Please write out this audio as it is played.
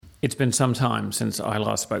It's been some time since I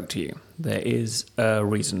last spoke to you. There is a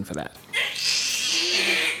reason for that.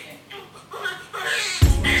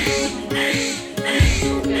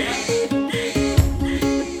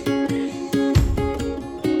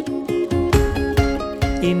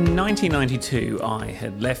 In 1992, I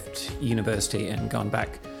had left university and gone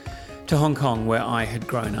back to Hong Kong, where I had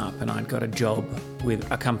grown up, and I'd got a job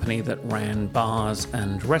with a company that ran bars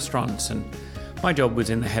and restaurants, and my job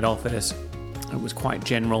was in the head office. It was quite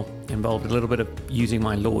general, involved a little bit of using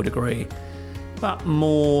my law degree, but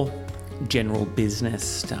more general business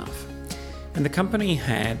stuff. And the company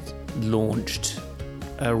had launched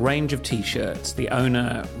a range of t-shirts. The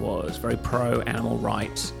owner was very pro animal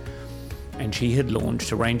rights, and she had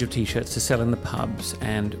launched a range of t-shirts to sell in the pubs,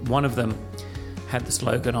 and one of them had the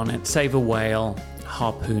slogan on it, "Save a whale,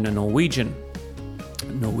 harpoon a Norwegian."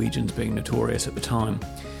 Norwegians being notorious at the time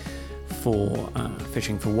for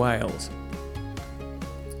fishing for whales.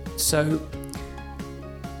 So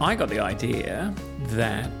I got the idea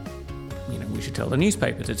that, we should tell the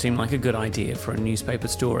newspapers. It seemed like a good idea for a newspaper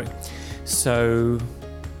story. So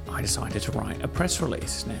I decided to write a press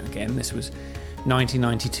release. Now, again, this was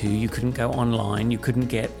 1992. You couldn't go online. You couldn't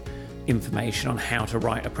get information on how to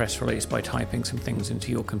write a press release by typing some things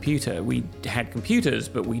into your computer. We had computers,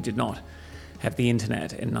 but we did not have the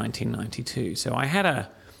internet in 1992. So I had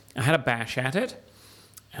a bash at it,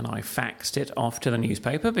 and I faxed it off to the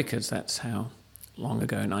newspaper, because that's how long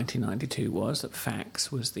ago 1992 was, that fax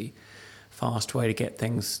was the fast way to get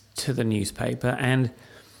things to the newspaper. And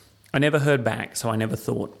I never heard back, so I never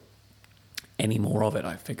thought any more of it.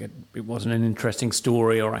 I figured it wasn't an interesting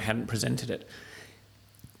story, or I hadn't presented it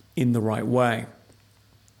in the right way.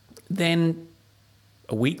 Then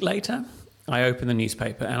a week later, I opened the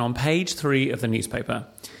newspaper, and on page 3 of the newspaper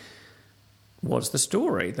was the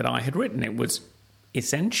story that I had written. It was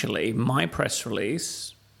essentially my press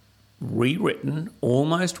release rewritten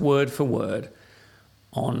almost word for word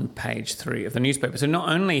on page 3 of the newspaper. So not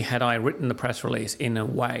only had I written the press release in a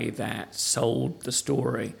way that sold the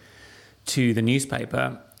story to the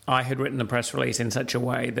newspaper, I had written the press release in such a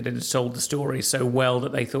way that it had sold the story so well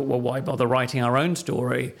that they thought, well, why bother writing our own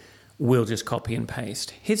story? We'll just copy and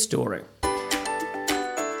paste his story.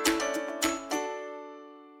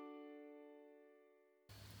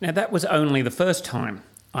 Now, that was only the first time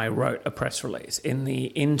I wrote a press release. In the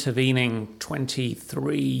intervening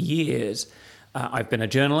 23 years, I've been a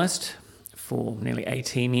journalist for nearly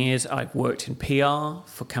 18 years. I've worked in PR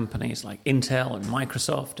for companies like Intel and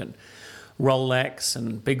Microsoft and Rolex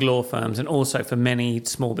and big law firms, and also for many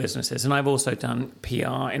small businesses. And I've also done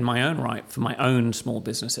PR in my own right for my own small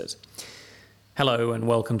businesses. Hello and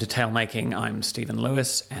welcome to Tailmaking. I'm Stephen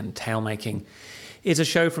Lewis, and Tailmaking is a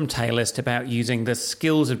show from Tailist about using the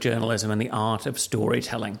skills of journalism and the art of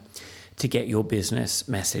storytelling to get your business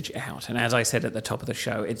message out. And as I said at the top of the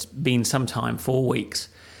show, it's been some time, 4 weeks,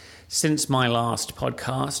 since my last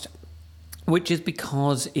podcast, which is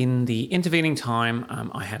because in the intervening time,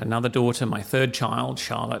 I had another daughter, my third child,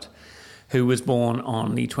 Charlotte, who was born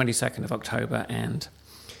on the 22nd of October, and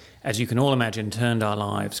as you can all imagine, turned our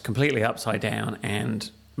lives completely upside down.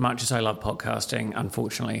 And much as I love podcasting,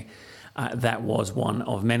 unfortunately, that was one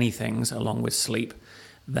of many things, along with sleep,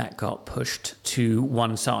 that got pushed to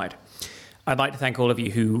one side. I'd like to thank all of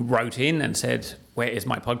you who wrote in and said, where is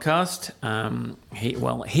my podcast?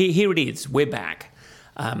 Here it is. We're back.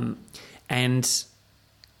 And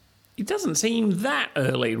it doesn't seem that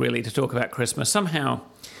early, really, to talk about Christmas. Somehow,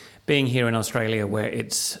 being here in Australia, where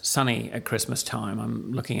it's sunny at Christmas time,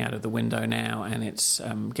 I'm looking out of the window now, and it's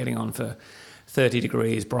getting on for 30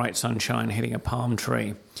 degrees, bright sunshine, hitting a palm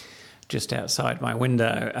tree just outside my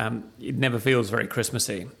window. It never feels very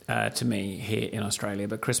Christmassy to me here in Australia,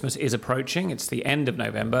 but Christmas is approaching. It's the end of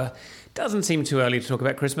November. Doesn't seem too early to talk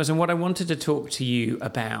about Christmas. And what I wanted to talk to you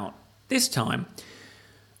about this time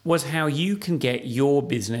was how you can get your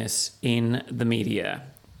business in the media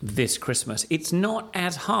this Christmas. It's not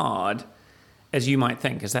as hard as you might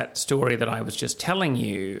think, as that story that I was just telling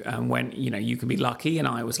you, when, you can be lucky, and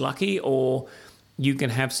I was lucky, or you can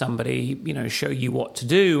have somebody, show you what to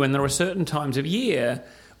do. And there are certain times of year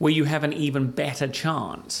where you have an even better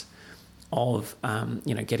chance of,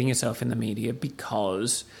 getting yourself in the media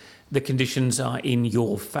because the conditions are in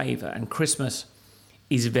your favour. And Christmas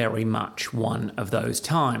is very much one of those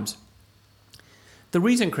times. The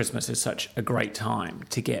reason Christmas is such a great time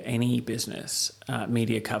to get any business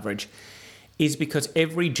media coverage is because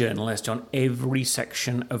every journalist on every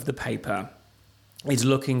section of the paper is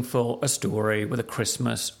looking for a story with a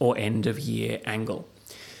Christmas or end of year angle.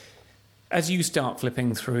 As you start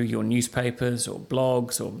flipping through your newspapers or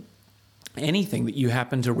blogs or anything that you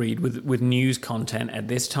happen to read with news content at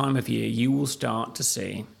this time of year, you will start to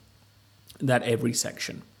see that every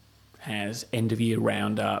section has end-of-year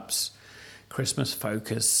roundups, Christmas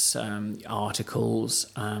focus, articles.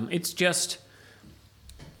 It's just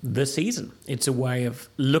the season. It's a way of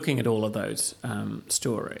looking at all of those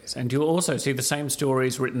stories. And you'll also see the same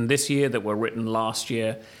stories written this year that were written last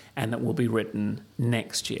year and that will be written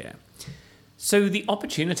next year. So the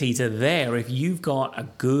opportunities are there if you've got a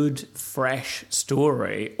good, fresh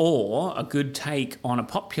story or a good take on a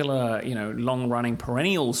popular, long-running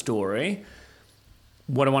perennial story.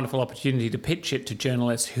 What a wonderful opportunity to pitch it to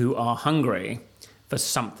journalists who are hungry for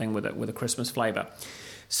something with a Christmas flavour.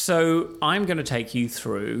 So I'm going to take you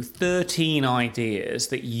through 13 ideas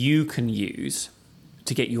that you can use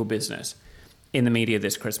to get your business in the media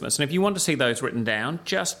this Christmas. And if you want to see those written down,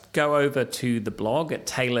 just go over to the blog at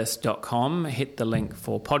tailless.com, hit the link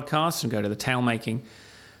for podcasts and go to the Tailmaking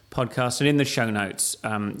podcast. And in the show notes,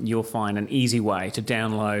 you'll find an easy way to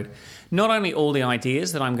download not only all the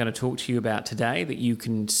ideas that I'm going to talk to you about today that you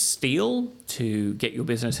can steal to get your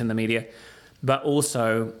business in the media, but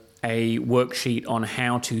also a worksheet on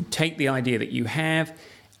how to take the idea that you have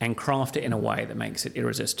and craft it in a way that makes it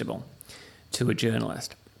irresistible to a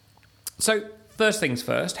journalist. So first things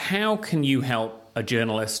first, how can you help a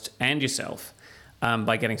journalist and yourself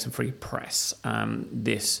by getting some free press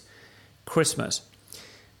this Christmas?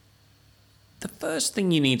 The first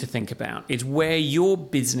thing you need to think about is where your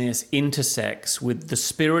business intersects with the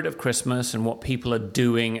spirit of Christmas and what people are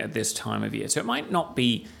doing at this time of year. So it might not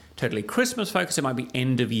be totally Christmas focused, it might be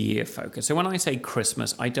end of year focused. So when I say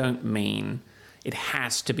Christmas, I don't mean it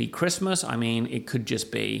has to be Christmas. I mean, it could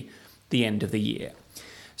just be the end of the year.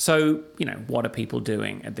 So, what are people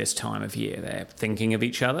doing at this time of year? They're thinking of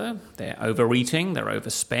each other, they're overeating, they're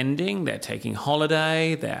overspending, they're taking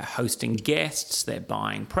holiday, they're hosting guests, they're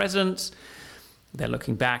buying presents, they're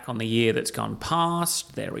looking back on the year that's gone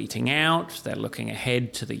past, they're eating out, they're looking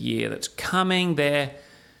ahead to the year that's coming,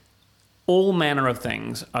 all manner of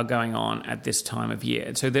things are going on at this time of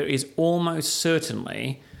year. So there is almost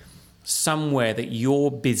certainly somewhere that your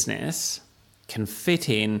business can fit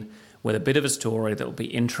in with a bit of a story that will be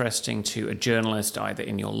interesting to a journalist, either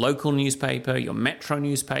in your local newspaper, your metro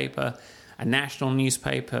newspaper, a national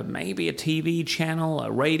newspaper, maybe a TV channel, a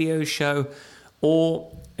radio show,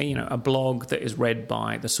 or a blog that is read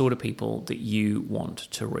by the sort of people that you want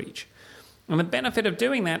to reach. And the benefit of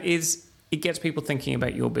doing that is it gets people thinking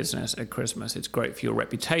about your business at Christmas. It's great for your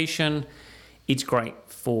reputation, it's great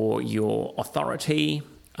for your authority,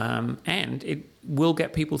 and it will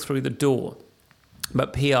get people through the door.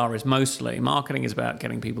 But marketing is about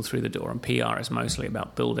getting people through the door, and PR is mostly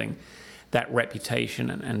about building that reputation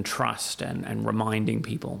and trust and reminding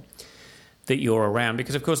people that you're around.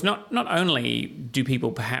 Because, of course, not only do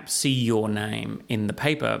people perhaps see your name in the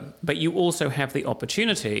paper, but you also have the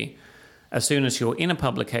opportunity, as soon as you're in a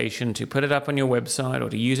publication, to put it up on your website or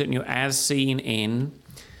to use it in your as seen in.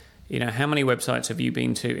 How many websites have you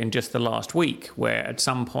been to in just the last week where at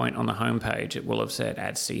some point on the homepage it will have said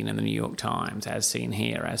as seen in the New York Times, as seen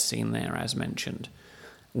here, as seen there, as mentioned,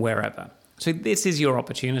 wherever. So this is your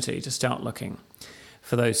opportunity to start looking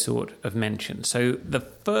for those sort of mentions. So the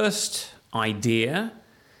first idea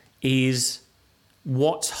is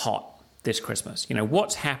what's hot this Christmas?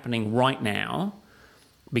 What's happening right now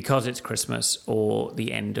because it's Christmas or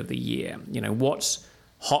the end of the year? What's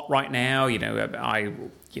hot right now?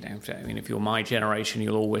 If you're my generation,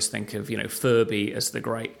 you'll always think of, Furby as the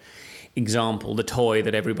great example, the toy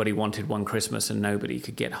that everybody wanted one Christmas and nobody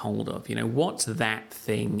could get hold of. What's that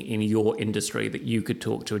thing in your industry that you could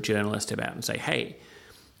talk to a journalist about and say, hey,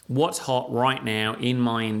 what's hot right now in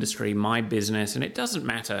my industry, my business? And it doesn't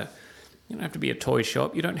matter. You don't have to be a toy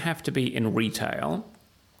shop. You don't have to be in retail.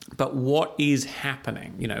 But what is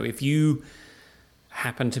happening? If you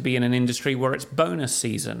happen to be in an industry where it's bonus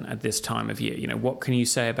season at this time of year, what can you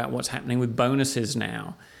say about what's happening with bonuses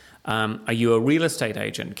now? Are you a real estate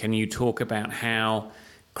agent? Can you talk about how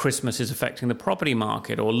Christmas is affecting the property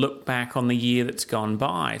market, or look back on the year that's gone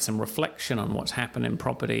by, some reflection on what's happened in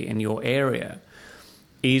property in your area?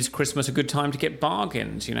 Is Christmas a good time to get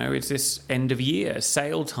bargains? Is this end of year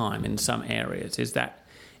sale time in some areas? Is that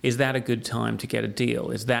a good time to get a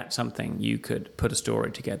deal? Is that something you could put a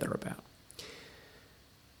story together about?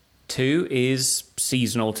 2 is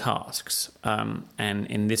seasonal tasks, and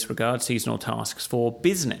in this regard, seasonal tasks for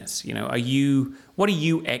business. What are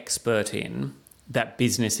you expert in that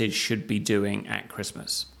businesses should be doing at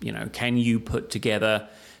Christmas? Can you put together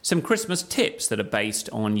some Christmas tips that are based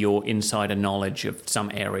on your insider knowledge of some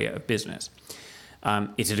area of business?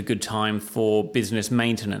 Is it a good time for business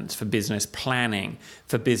maintenance, for business planning,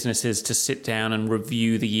 for businesses to sit down and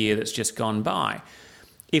review the year that's just gone by?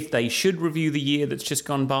 If they should review the year that's just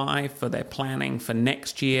gone by for their planning for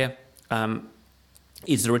next year,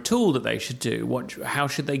 is there a tool that they should do? How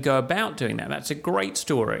should they go about doing that? That's a great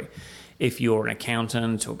story. If you're an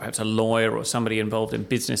accountant or perhaps a lawyer or somebody involved in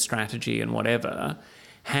business strategy and whatever,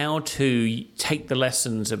 how to take the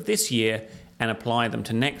lessons of this year and apply them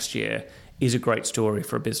to next year is a great story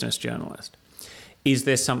for a business journalist. Is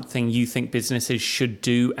there something you think businesses should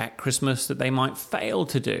do at Christmas that they might fail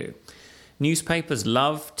to do? Newspapers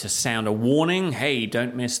love to sound a warning, hey,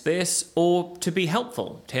 don't miss this, or to be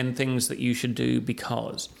helpful, 10 things that you should do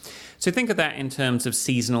because. So think of that in terms of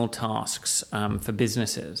seasonal tasks for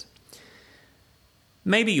businesses.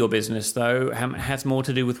 Maybe your business, though, has more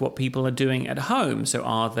to do with what people are doing at home. So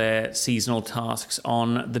are there seasonal tasks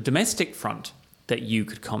on the domestic front that you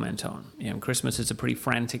could comment on? Christmas is a pretty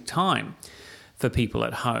frantic time for people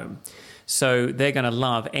at home. So they're going to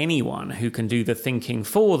love anyone who can do the thinking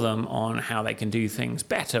for them on how they can do things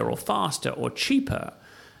better or faster or cheaper.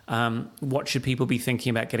 What should people be thinking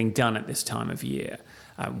about getting done at this time of year?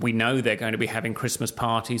 We know they're going to be having Christmas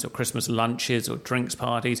parties or Christmas lunches or drinks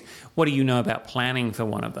parties. What do you know about planning for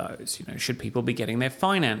one of those? Should people be getting their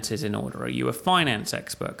finances in order? Are you a finance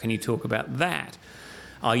expert? Can you talk about that?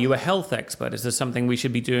 Are you a health expert? Is there something we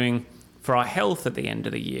should be doing for our health at the end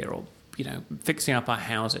of the year, or fixing up our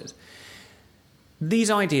houses?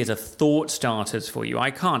 These ideas are thought starters for you.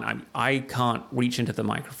 I can't reach into the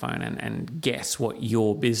microphone and guess what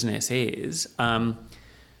your business is.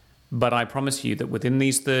 But I promise you that within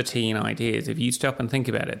these 13 ideas, if you stop and think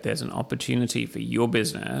about it, there's an opportunity for your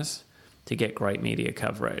business to get great media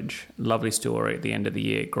coverage. Lovely story at the end of the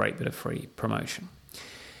year, great bit of free promotion.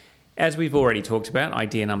 As we've already talked about,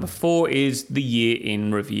 idea number 4 is the year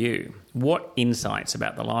in review. What insights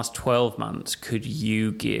about the last 12 months could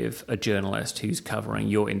you give a journalist who's covering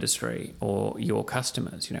your industry or your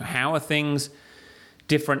customers? How are things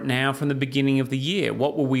different now from the beginning of the year?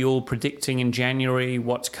 What were we all predicting in January?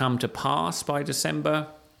 What's come to pass by December?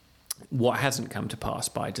 What hasn't come to pass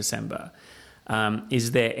by December?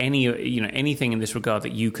 Is there anything in this regard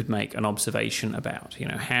that you could make an observation about?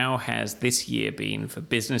 How has this year been for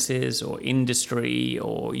businesses or industry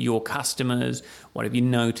or your customers? What have you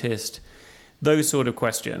noticed? Those sort of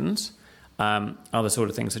questions are the sort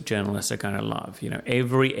of things that journalists are going to love.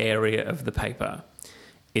 Every area of the paper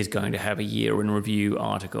is going to have a year in review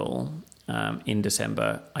article in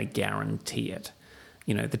December. I guarantee it.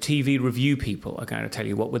 The TV review people are going to tell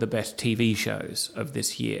you what were the best TV shows of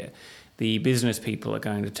this year. The business people are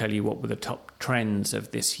going to tell you what were the top trends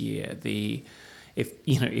of this year. If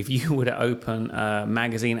you were to open a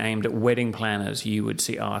magazine aimed at wedding planners, you would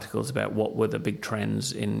see articles about what were the big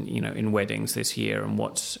trends in weddings this year and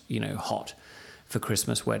what's hot for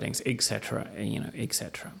Christmas weddings, etc.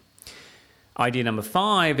 etc. Idea number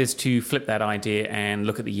 5 is to flip that idea and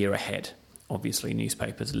look at the year ahead. Obviously,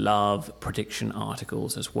 newspapers love prediction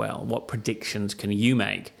articles as well. What predictions can you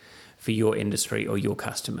make for your industry or your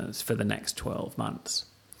customers for the next 12 months?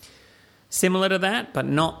 Similar to that, but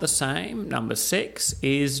not the same, number 6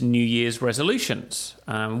 is New Year's resolutions.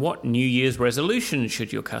 What New Year's resolutions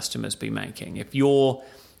should your customers be making? If you're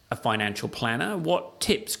a financial planner, what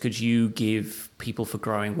tips could you give people for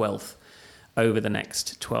growing wealth over the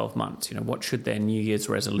next 12 months? What should their New Year's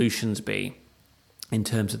resolutions be in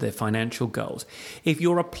terms of their financial goals? If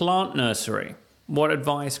you're a plant nursery, what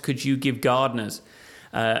advice could you give gardeners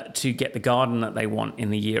to get the garden that they want in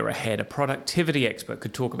the year ahead? A productivity expert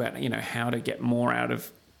could talk about how to get more out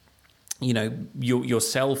of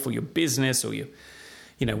yourself or your business or your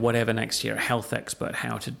whatever next year. A health expert,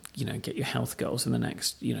 how to get your health goals in the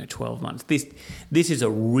next 12 months. This is a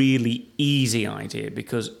really easy idea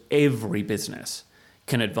because every business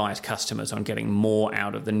can advise customers on getting more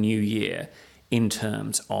out of the new year in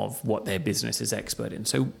terms of what their business is expert in.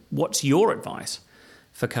 So what's your advice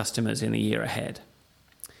for customers in the year ahead?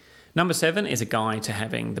 Number 7 is a guide to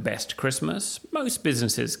having the best Christmas. Most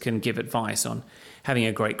businesses can give advice on having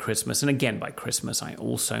a great Christmas. And again, by Christmas, I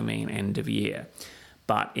also mean end of year.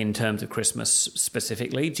 But in terms of Christmas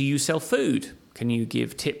specifically, do you sell food? Can you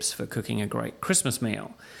give tips for cooking a great Christmas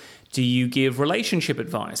meal? Do you give relationship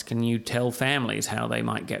advice? Can you tell families how they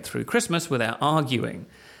might get through Christmas without arguing?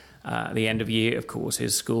 The end of year, of course,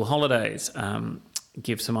 is school holidays.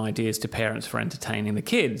 Give some ideas to parents for entertaining the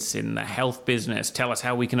kids. In the health business, tell us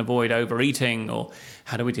how we can avoid overeating, or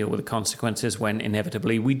how do we deal with the consequences when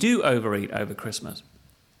inevitably we do overeat over Christmas.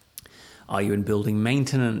 Are you in building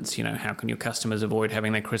maintenance? How can your customers avoid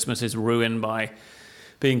having their Christmases ruined by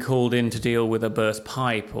being called in to deal with a burst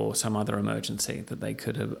pipe or some other emergency that they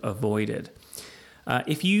could have avoided.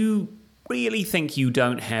 If you really think you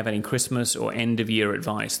don't have any Christmas or end-of-year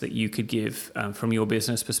advice that you could give from your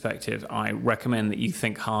business perspective, I recommend that you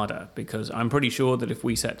think harder, because I'm pretty sure that if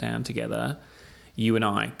we sat down together, you and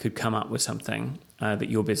I could come up with something that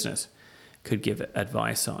your business could give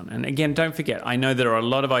advice on. And again, don't forget, I know there are a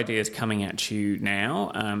lot of ideas coming at you now,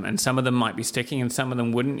 and some of them might be sticking and some of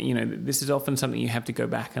them wouldn't. This is often something you have to go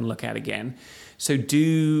back and look at again. So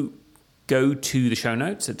do go to the show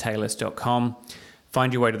notes at tailless.com,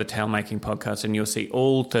 find your way to the Tail Making Podcast, and you'll see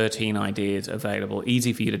all 13 ideas available,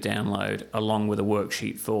 easy for you to download, along with a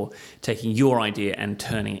worksheet for taking your idea and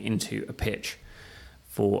turning it into a pitch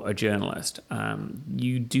for a journalist.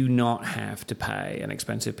 You do not have to pay an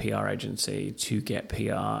expensive PR agency to get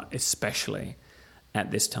PR, especially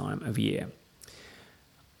at this time of year.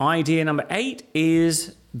 Idea number 8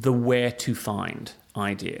 is the where to find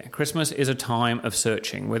idea. Christmas is a time of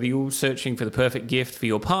searching, whether you're searching for the perfect gift for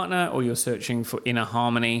your partner, or you're searching for inner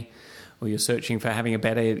harmony, or you're searching for having a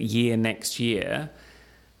better year next year.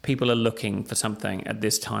 People are looking for something at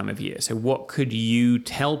this time of year. So what could you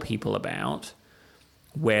tell people about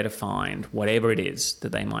where to find whatever it is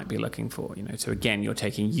that they might be looking for? So again, you're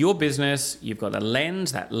taking your business, you've got a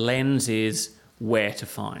lens. That lens is where to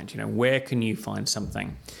find. Where can you find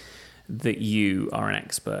something that you are an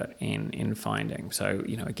expert in finding? So,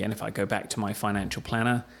 again, if I go back to my financial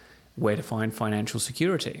planner, where to find financial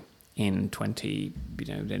security in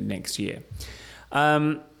next year.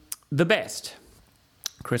 The best.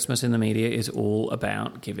 Christmas in the media is all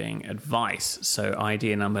about giving advice. So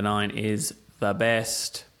idea number 9 is the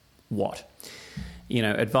best what?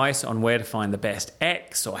 Advice on where to find the best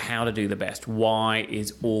X or how to do the best Y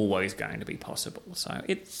is always going to be possible. So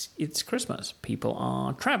it's Christmas. People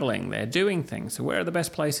are traveling. They're doing things. So where are the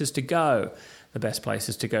best places to go? The best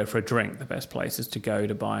places to go for a drink. The best places to go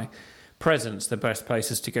to buy presents. The best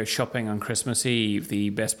places to go shopping on Christmas Eve.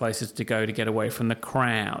 The best places to go to get away from the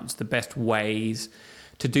crowds. The best ways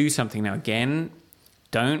to do something. Now, again,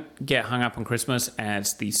 don't get hung up on Christmas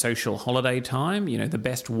as the social holiday time. The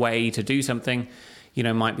best way to do something,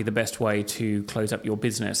 might be the best way to close up your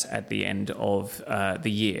business at the end of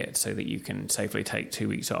the year so that you can safely take 2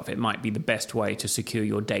 weeks off. It might be the best way to secure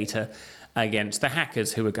your data against the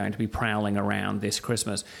hackers who are going to be prowling around this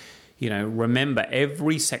Christmas. Remember,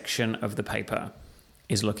 every section of the paper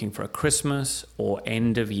is looking for a Christmas or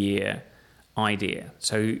end of year idea.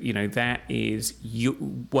 So, that is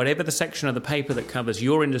whatever the section of the paper that covers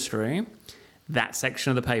your industry, that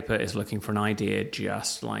section of the paper is looking for an idea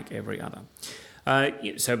just like every other.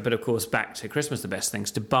 But of course, back to Christmas, the best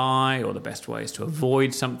things to buy or the best ways to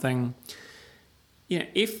avoid something.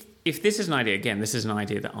 If this is an idea, again, this is an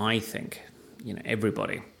idea that I think,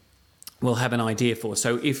 everybody will have an idea for.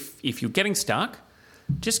 So if you're getting stuck,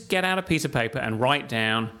 just get out a piece of paper and write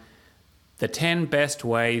down the 10 best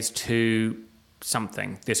ways to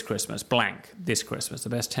something this Christmas, blank this Christmas, the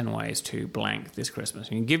best 10 ways to blank this Christmas.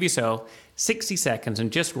 You can give yourself 60 seconds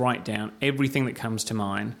and just write down everything that comes to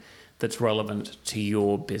mind that's relevant to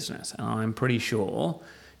your business. And I'm pretty sure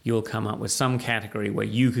you'll come up with some category where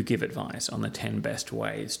you could give advice on the 10 best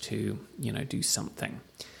ways to, do something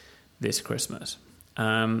this Christmas.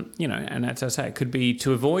 And as I say, it could be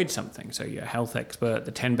to avoid something. So you're a health expert,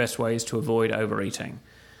 the 10 best ways to avoid overeating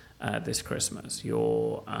this Christmas.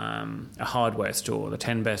 You're a hardware store, the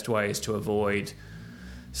 10 best ways to avoid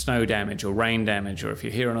snow damage or rain damage, or if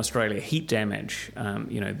you're here in Australia, heat damage,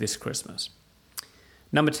 this Christmas.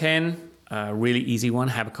 Number 10, a really easy one,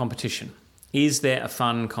 have a competition. Is there a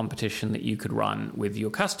fun competition that you could run with your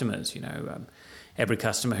customers? Every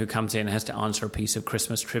customer who comes in has to answer a piece of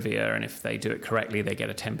Christmas trivia, and if they do it correctly, they get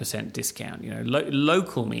a 10% discount.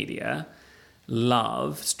 Local media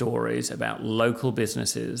love stories about local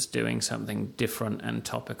businesses doing something different and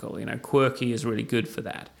topical. Quirky is really good for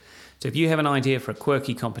that. So if you have an idea for a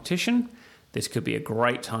quirky competition, this could be a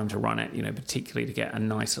great time to run it, particularly to get a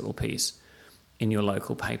nice little piece in your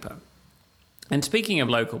local paper. And speaking of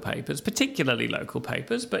local papers, particularly local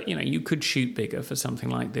papers, but, you could shoot bigger for something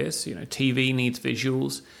like this. TV needs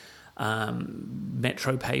visuals.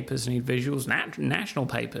 Metro papers need visuals. National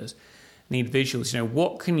papers need visuals.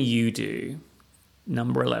 What can you do,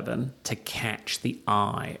 number 11, to catch the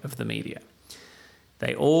eye of the media?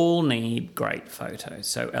 They all need great photos.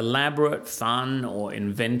 So elaborate, fun, or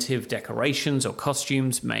inventive decorations or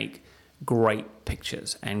costumes make great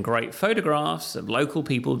pictures, and great photographs of local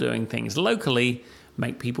people doing things locally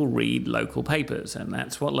make people read local papers, and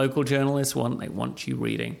that's what local journalists want. They want you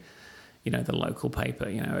reading, the local paper.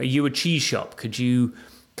 Are you a cheese shop? Could you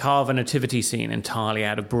carve a nativity scene entirely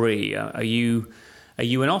out of brie? Are you Are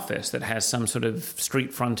you an office that has some sort of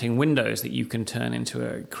street fronting windows that you can turn into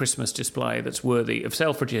a Christmas display that's worthy of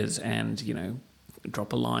Selfridges and,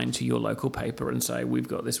 drop a line to your local paper and say, we've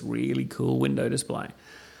got this really cool window display.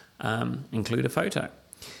 Include a photo.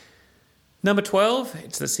 Number 12,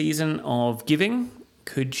 it's the season of giving.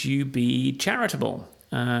 Could you be charitable?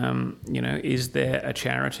 Is there a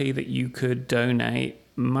charity that you could donate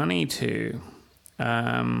money to?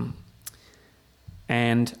 And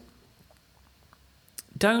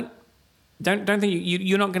don't think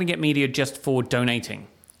you're not going to get media just for donating.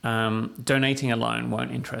 Donating alone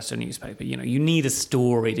won't interest a newspaper. You need a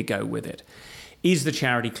story to go with it. Is the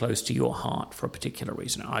charity close to your heart for a particular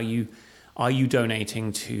reason? Are you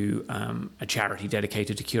donating to a charity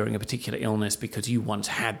dedicated to curing a particular illness because you once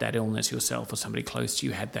had that illness yourself or somebody close to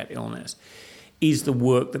you had that illness? Is the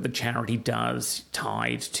work that the charity does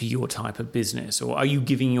tied to your type of business? Or are you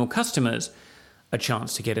giving your customers a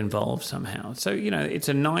chance to get involved somehow? So, it's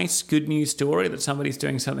a nice, good news story that somebody's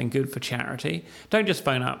doing something good for charity. Don't just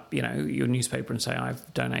phone up, your newspaper and say,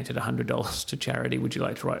 I've donated $100 to charity. Would you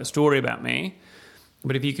like to write a story about me?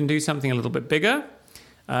 But if you can do something a little bit bigger,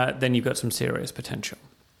 then you've got some serious potential.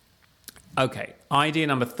 Okay, idea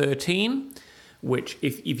number 13, which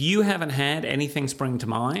if you haven't had anything spring to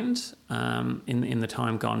mind in the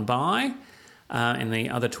time gone by, in the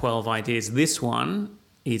other 12 ideas, this one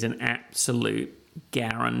is an absolute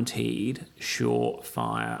guaranteed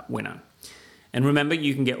surefire winner. And remember,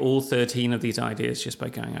 you can get all 13 of these ideas just by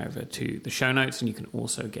going over to the show notes, and you can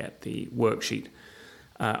also get the worksheet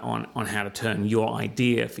on how to turn your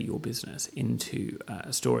idea for your business into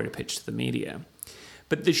a story to pitch to the media.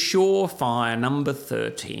 But the surefire number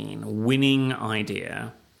 13 winning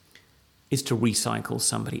idea is to recycle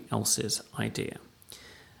somebody else's idea.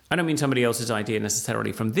 I don't mean somebody else's idea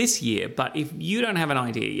necessarily from this year, but if you don't have an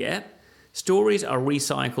idea yet, stories are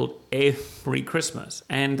recycled every Christmas.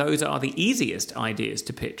 And those are the easiest ideas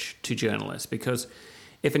to pitch to journalists, because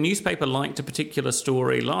if a newspaper liked a particular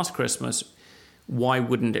story last Christmas, why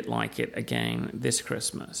wouldn't it like it again this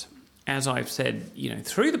Christmas? As I've said,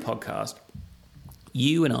 through the podcast,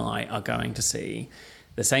 you and I are going to see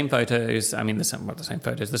the same photos,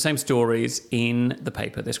 the same stories in the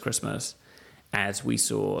paper this Christmas as we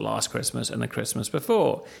saw last Christmas and the Christmas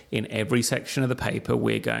before. In every section of the paper,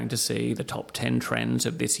 we're going to see the top 10 trends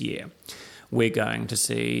of this year. We're going to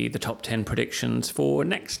see the top 10 predictions for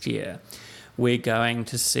next year. We're going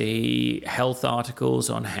to see health articles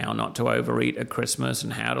on how not to overeat at Christmas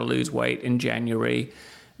and how to lose weight in January.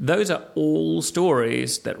 Those are all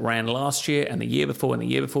stories that ran last year and the year before and the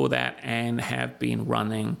year before that and have been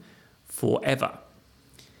running forever.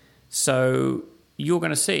 So you're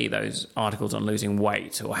going to see those articles on losing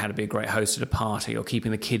weight or how to be a great host at a party or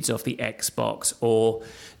keeping the kids off the Xbox or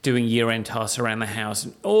doing year-end tasks around the house.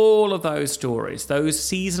 And all of those stories, those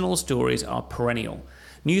seasonal stories, are perennial.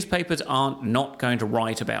 Newspapers aren't not going to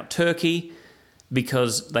write about turkey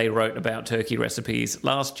because they wrote about turkey recipes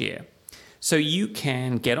last year. So you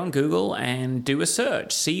can get on Google and do a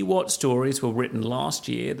search. See what stories were written last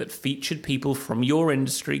year that featured people from your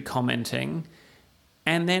industry commenting,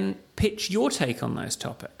 and then pitch your take on those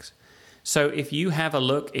topics. So if you have a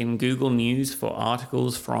look in Google News for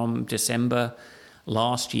articles from December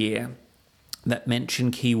last year that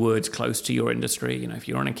mention keywords close to your industry, if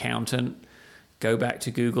you're an accountant, go back to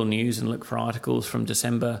Google News and look for articles from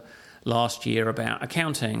December last year about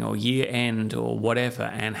accounting or year end or whatever,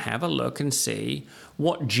 and have a look and see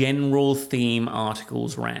what general theme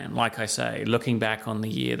articles ran. Like I say, looking back on the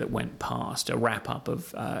year that went past, a wrap up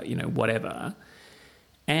of, whatever,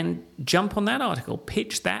 and jump on that article,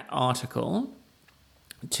 pitch that article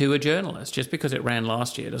to a journalist. Just because it ran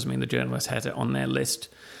last year doesn't mean the journalist has it on their list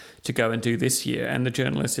to go and do this year, and the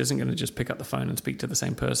journalist isn't going to just pick up the phone and speak to the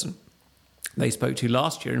same person they spoke to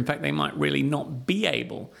last year. In fact, they might really not be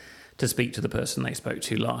able to speak to the person they spoke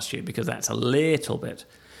to last year because that's a little bit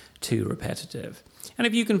too repetitive. And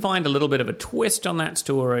if you can find a little bit of a twist on that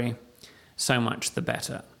story, so much the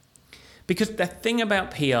better. Because the thing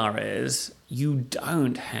about PR is you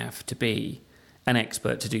don't have to be an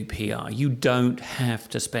expert to do PR. You don't have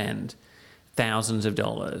to spend thousands of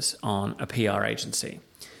dollars on a PR agency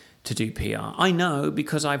to do PR. I know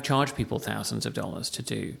because I've charged people thousands of dollars to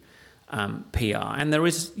do PR, and there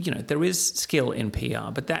is skill in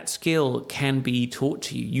PR, but that skill can be taught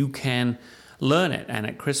to you. You can learn it, and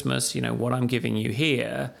at Christmas, what I'm giving you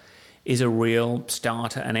here is a real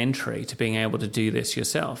starter and entry to being able to do this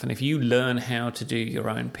yourself. And if you learn how to do your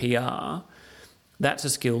own PR, that's a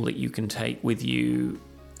skill that you can take with you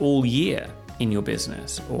all year in your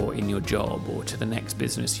business or in your job or to the next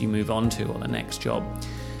business you move on to or the next job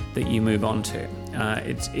that you move on to.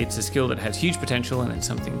 It's a skill that has huge potential, and it's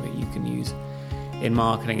something that you can use in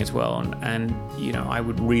marketing as well. And I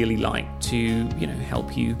would really like to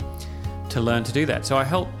help you to learn to do that. So I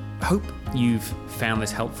hope you've found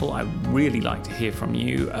this helpful. I'd really like to hear from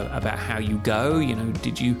you about how you go.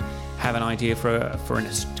 Did you have an idea for a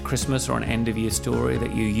Christmas or an end of year story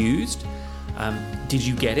that you used? Did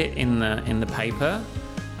you get it in the paper?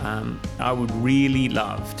 I would really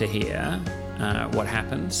love to hear what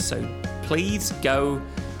happens. So please go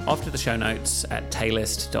off to the show notes at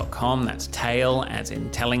tailist.com. That's tail as in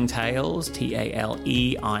telling tales, TALEIST.com,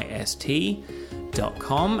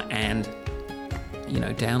 and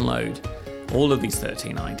download all of these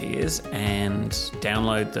 13 ideas and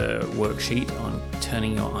download the worksheet on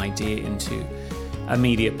turning your idea into a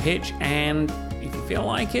media pitch. And if you feel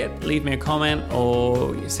like it, leave me a comment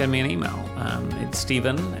or send me an email. It's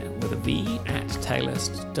Stephen with a V at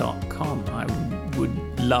tailist.com. I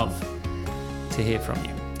would love to hear from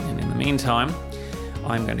you. And in the meantime,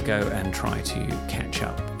 I'm going to go and try to catch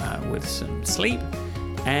up with some sleep.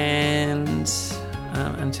 And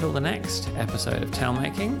until the next episode of Tale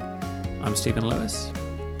Making, I'm Stephen Lewis.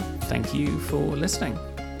 Thank you for listening.